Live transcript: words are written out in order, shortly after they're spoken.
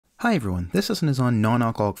Hi everyone, this lesson is on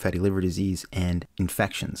non-alcoholic fatty liver disease and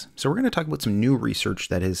infections. So we're going to talk about some new research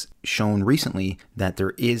that has shown recently that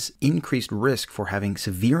there is increased risk for having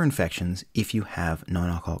severe infections if you have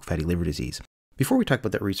non-alcoholic fatty liver disease. Before we talk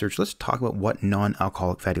about that research, let's talk about what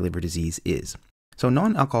non-alcoholic fatty liver disease is. So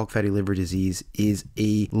non-alcoholic fatty liver disease is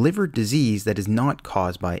a liver disease that is not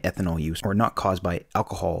caused by ethanol use or not caused by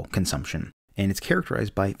alcohol consumption, and it's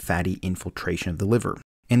characterized by fatty infiltration of the liver.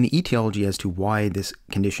 And the etiology as to why this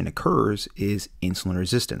condition occurs is insulin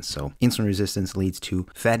resistance. So insulin resistance leads to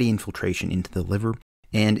fatty infiltration into the liver,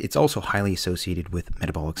 and it's also highly associated with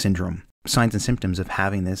metabolic syndrome. Signs and symptoms of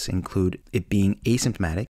having this include it being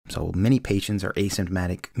asymptomatic. So many patients are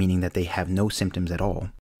asymptomatic, meaning that they have no symptoms at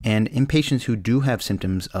all. And in patients who do have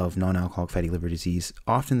symptoms of non-alcoholic fatty liver disease,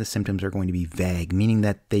 often the symptoms are going to be vague, meaning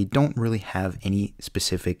that they don't really have any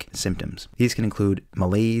specific symptoms. These can include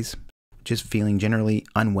malaise, just feeling generally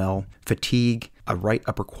unwell, fatigue, a right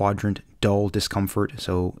upper quadrant, dull discomfort.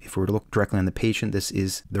 So if we were to look directly on the patient, this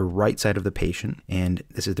is the right side of the patient, and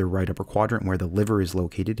this is their right upper quadrant where the liver is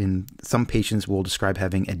located. And some patients will describe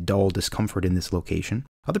having a dull discomfort in this location.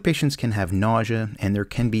 Other patients can have nausea, and there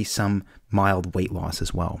can be some mild weight loss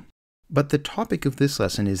as well. But the topic of this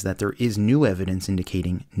lesson is that there is new evidence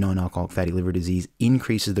indicating non-alcoholic fatty liver disease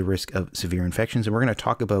increases the risk of severe infections. And we're going to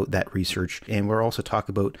talk about that research. And we'll also talk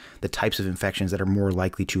about the types of infections that are more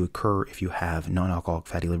likely to occur if you have non-alcoholic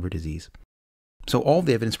fatty liver disease. So all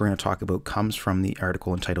the evidence we're going to talk about comes from the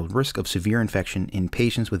article entitled Risk of Severe Infection in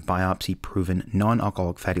Patients with Biopsy-Proven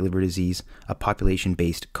Non-Alcoholic Fatty Liver Disease, a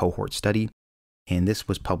Population-Based Cohort Study. And this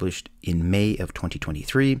was published in May of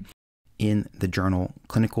 2023. In the journal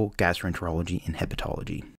Clinical Gastroenterology and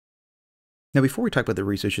Hepatology. Now, before we talk about the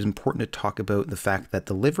research, it's important to talk about the fact that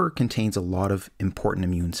the liver contains a lot of important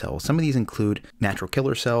immune cells. Some of these include natural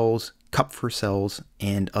killer cells, Kupffer cells,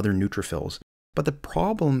 and other neutrophils. But the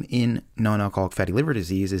problem in non-alcoholic fatty liver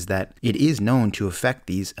disease is that it is known to affect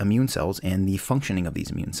these immune cells and the functioning of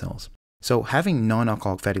these immune cells. So having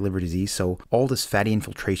non-alcoholic fatty liver disease, so all this fatty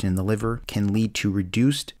infiltration in the liver can lead to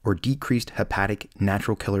reduced or decreased hepatic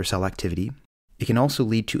natural killer cell activity. It can also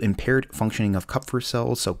lead to impaired functioning of Kupffer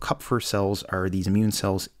cells. So Kupffer cells are these immune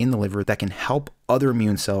cells in the liver that can help other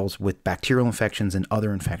immune cells with bacterial infections and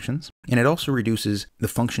other infections. And it also reduces the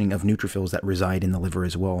functioning of neutrophils that reside in the liver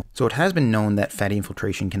as well. So it has been known that fatty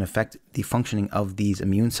infiltration can affect the functioning of these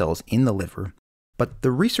immune cells in the liver. But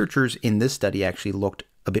the researchers in this study actually looked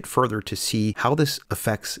a bit further to see how this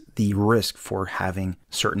affects the risk for having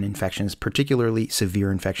certain infections, particularly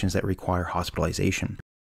severe infections that require hospitalization.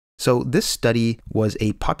 So this study was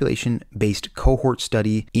a population-based cohort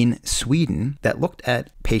study in Sweden that looked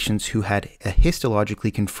at patients who had a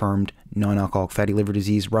histologically confirmed non-alcoholic fatty liver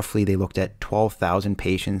disease. Roughly, they looked at 12,000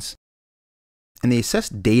 patients. And they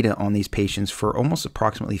assessed data on these patients for almost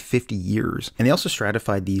approximately 50 years. And they also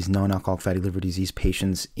stratified these non-alcoholic fatty liver disease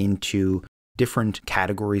patients into different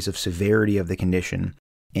categories of severity of the condition,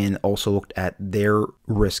 and also looked at their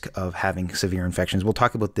risk of having severe infections. We'll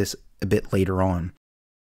talk about this a bit later on.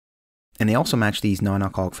 And they also matched these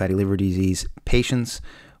non-alcoholic fatty liver disease patients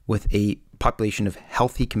with a population of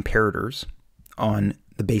healthy comparators on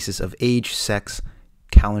the basis of age, sex,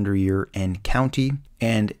 calendar year, and county.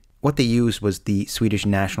 And what they used was the Swedish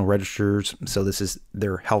National Registers, so this is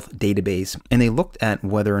their health database, and they looked at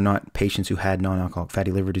whether or not patients who had non-alcoholic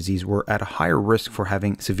fatty liver disease were at a higher risk for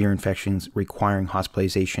having severe infections requiring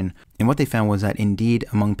hospitalization. And what they found was that indeed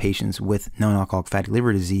among patients with non-alcoholic fatty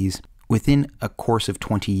liver disease, within a course of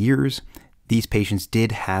 20 years, these patients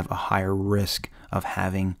did have a higher risk of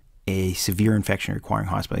having a severe infection requiring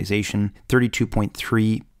hospitalization,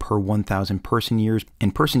 32.3 per 1,000 person years.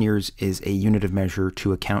 And person years is a unit of measure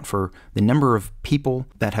to account for the number of people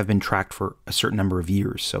that have been tracked for a certain number of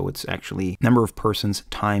years. So it's actually number of persons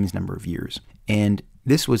times number of years. And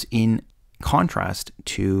this was in contrast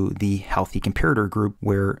to the healthy comparator group,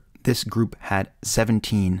 where this group had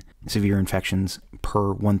 17 severe infections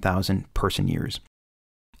per 1,000 person years.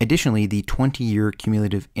 Additionally, the 20-year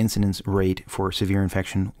cumulative incidence rate for severe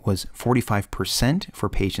infection was 45% for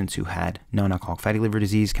patients who had non-alcoholic fatty liver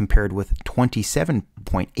disease, compared with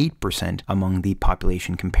 27.8% among the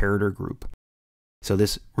population comparator group. So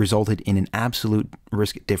this resulted in an absolute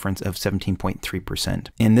risk difference of 17.3%.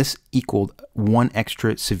 And this equaled one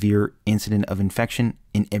extra severe incident of infection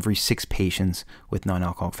in every 6 patients with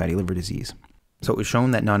non-alcoholic fatty liver disease. So it was shown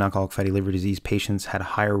that non-alcoholic fatty liver disease patients had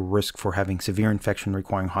a higher risk for having severe infection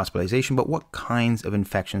requiring hospitalization, but what kinds of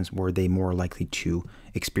infections were they more likely to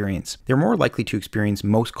experience? They're more likely to experience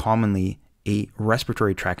most commonly a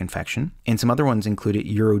respiratory tract infection, and some other ones included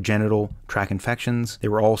urogenital tract infections. They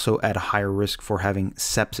were also at a higher risk for having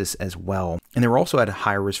sepsis as well, and they were also at a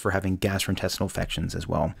higher risk for having gastrointestinal infections as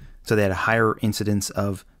well. So they had a higher incidence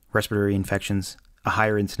of respiratory infections, a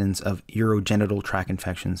higher incidence of urogenital tract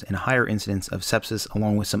infections, and a higher incidence of sepsis,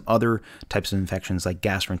 along with some other types of infections like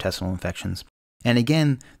gastrointestinal infections. And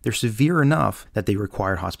again, they're severe enough that they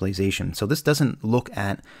require hospitalization. So this doesn't look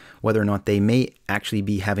at whether or not they may actually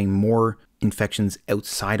be having more infections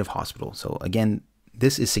outside of hospital. So again,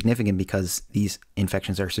 this is significant because these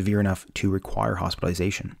infections are severe enough to require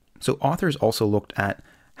hospitalization. So authors also looked at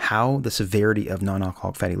how the severity of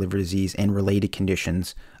non-alcoholic fatty liver disease and related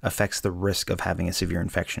conditions affects the risk of having a severe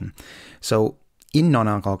infection. So in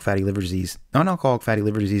non-alcoholic fatty liver disease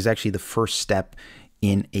is actually the first step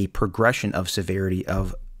in a progression of severity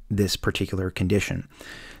of this particular condition.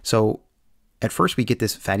 So at first we get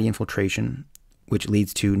this fatty infiltration, which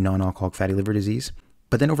leads to non-alcoholic fatty liver disease.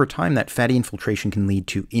 But then over time, that fatty infiltration can lead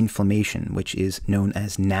to inflammation, which is known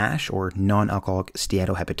as NASH, or non-alcoholic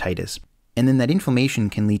steatohepatitis. And then that inflammation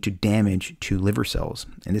can lead to damage to liver cells,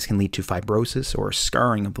 and this can lead to fibrosis or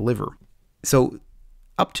scarring of the liver. So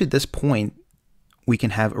up to this point, we can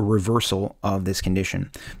have a reversal of this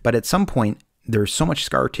condition. But at some point, there's so much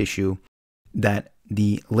scar tissue that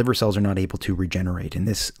the liver cells are not able to regenerate. And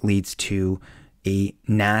this leads to a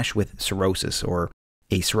NASH with cirrhosis, or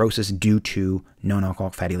a cirrhosis due to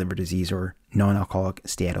non-alcoholic fatty liver disease or non-alcoholic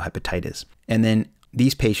steatohepatitis. And then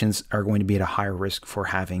these patients are going to be at a higher risk for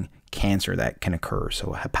having cancer that can occur, so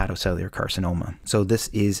hepatocellular carcinoma. So this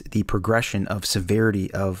is the progression of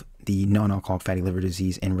severity of the non-alcoholic fatty liver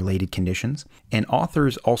disease and related conditions. And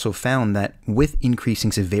authors also found that with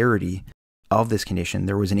increasing severity of this condition,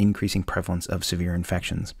 there was an increasing prevalence of severe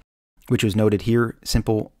infections, which was noted here.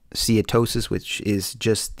 Simple steatosis, which is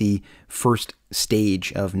just the first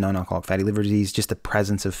stage of non-alcoholic fatty liver disease, just the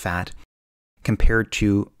presence of fat. Compared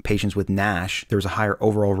to patients with NASH, there's a higher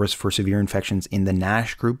overall risk for severe infections in the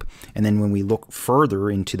NASH group. And then when we look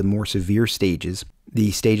further into the more severe stages,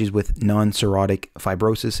 the stages with non-cirrhotic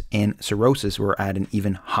fibrosis and cirrhosis were at an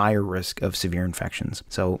even higher risk of severe infections.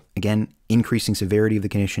 So again, increasing severity of the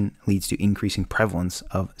condition leads to increasing prevalence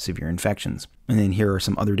of severe infections. And then here are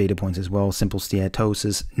some other data points as well. Simple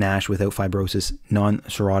steatosis, NASH without fibrosis,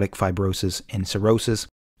 non-cirrhotic fibrosis, and cirrhosis.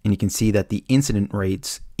 And you can see that the incident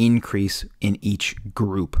rates increase in each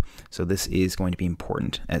group. So this is going to be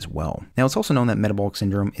important as well. Now, it's also known that metabolic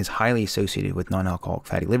syndrome is highly associated with non-alcoholic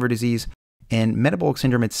fatty liver disease. And metabolic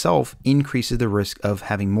syndrome itself increases the risk of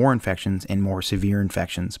having more infections and more severe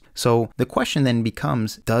infections. So the question then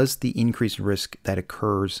becomes, does the increased risk that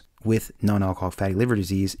occurs with non-alcoholic fatty liver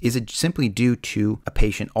disease, is it simply due to a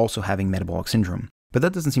patient also having metabolic syndrome? But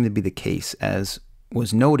that doesn't seem to be the case, as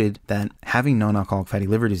was noted that having non-alcoholic fatty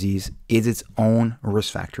liver disease is its own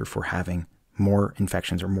risk factor for having more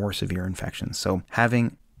infections or more severe infections. So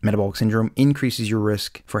having metabolic syndrome increases your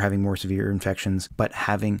risk for having more severe infections, but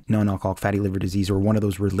having non-alcoholic fatty liver disease or one of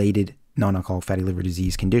those related non-alcoholic fatty liver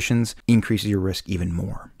disease conditions increases your risk even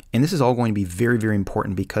more. And this is all going to be very, very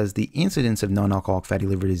important because the incidence of non-alcoholic fatty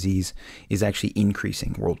liver disease is actually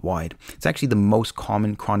increasing worldwide. It's actually the most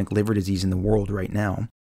common chronic liver disease in the world right now.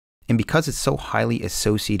 And because it's so highly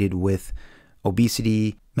associated with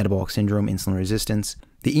obesity, metabolic syndrome, insulin resistance,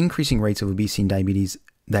 the increasing rates of obesity and diabetes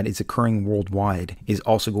that is occurring worldwide is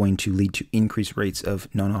also going to lead to increased rates of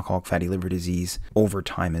non-alcoholic fatty liver disease over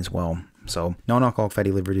time as well. So non-alcoholic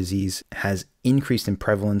fatty liver disease has increased in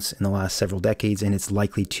prevalence in the last several decades, and it's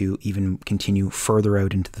likely to even continue further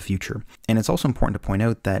out into the future. And it's also important to point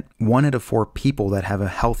out that 1 out of 4 people that have a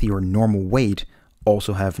healthy or normal weight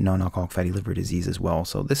also have non-alcoholic fatty liver disease as well.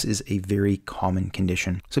 So this is a very common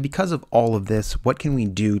condition. So because of all of this, what can we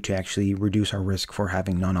do to actually reduce our risk for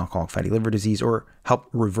having non-alcoholic fatty liver disease or help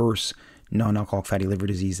reverse non-alcoholic fatty liver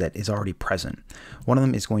disease that is already present? One of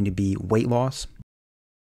them is going to be weight loss.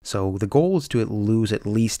 So the goal is to lose at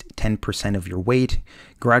least 10% of your weight.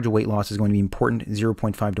 Gradual weight loss is going to be important,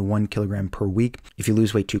 0.5 to 1 kilogram per week. If you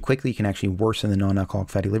lose weight too quickly, you can actually worsen the non-alcoholic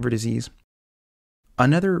fatty liver disease.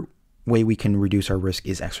 Another way we can reduce our risk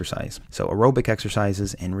is exercise. So aerobic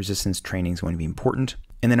exercises and resistance training is going to be important.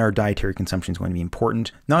 And then our dietary consumption is going to be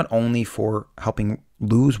important, not only for helping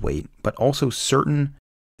lose weight, but also certain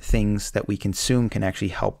things that we consume can actually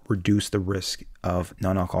help reduce the risk of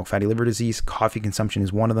non-alcoholic fatty liver disease. Coffee consumption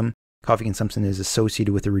is one of them. Coffee consumption is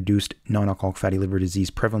associated with a reduced non-alcoholic fatty liver disease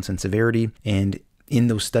prevalence and severity. And in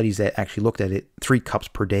those studies that actually looked at it, 3 cups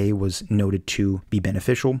per day was noted to be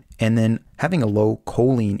beneficial. And then having a low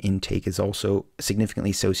choline intake is also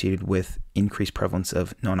significantly associated with increased prevalence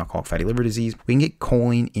of non-alcoholic fatty liver disease. We can get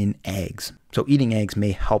choline in eggs. So eating eggs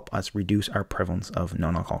may help us reduce our prevalence of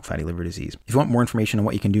non-alcoholic fatty liver disease. If you want more information on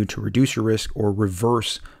what you can do to reduce your risk or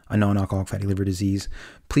reverse a non-alcoholic fatty liver disease,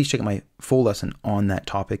 please check out my full lesson on that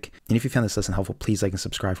topic. And if you found this lesson helpful, please like and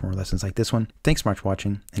subscribe for more lessons like this one. Thanks so much for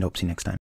watching, and hope to see you next time.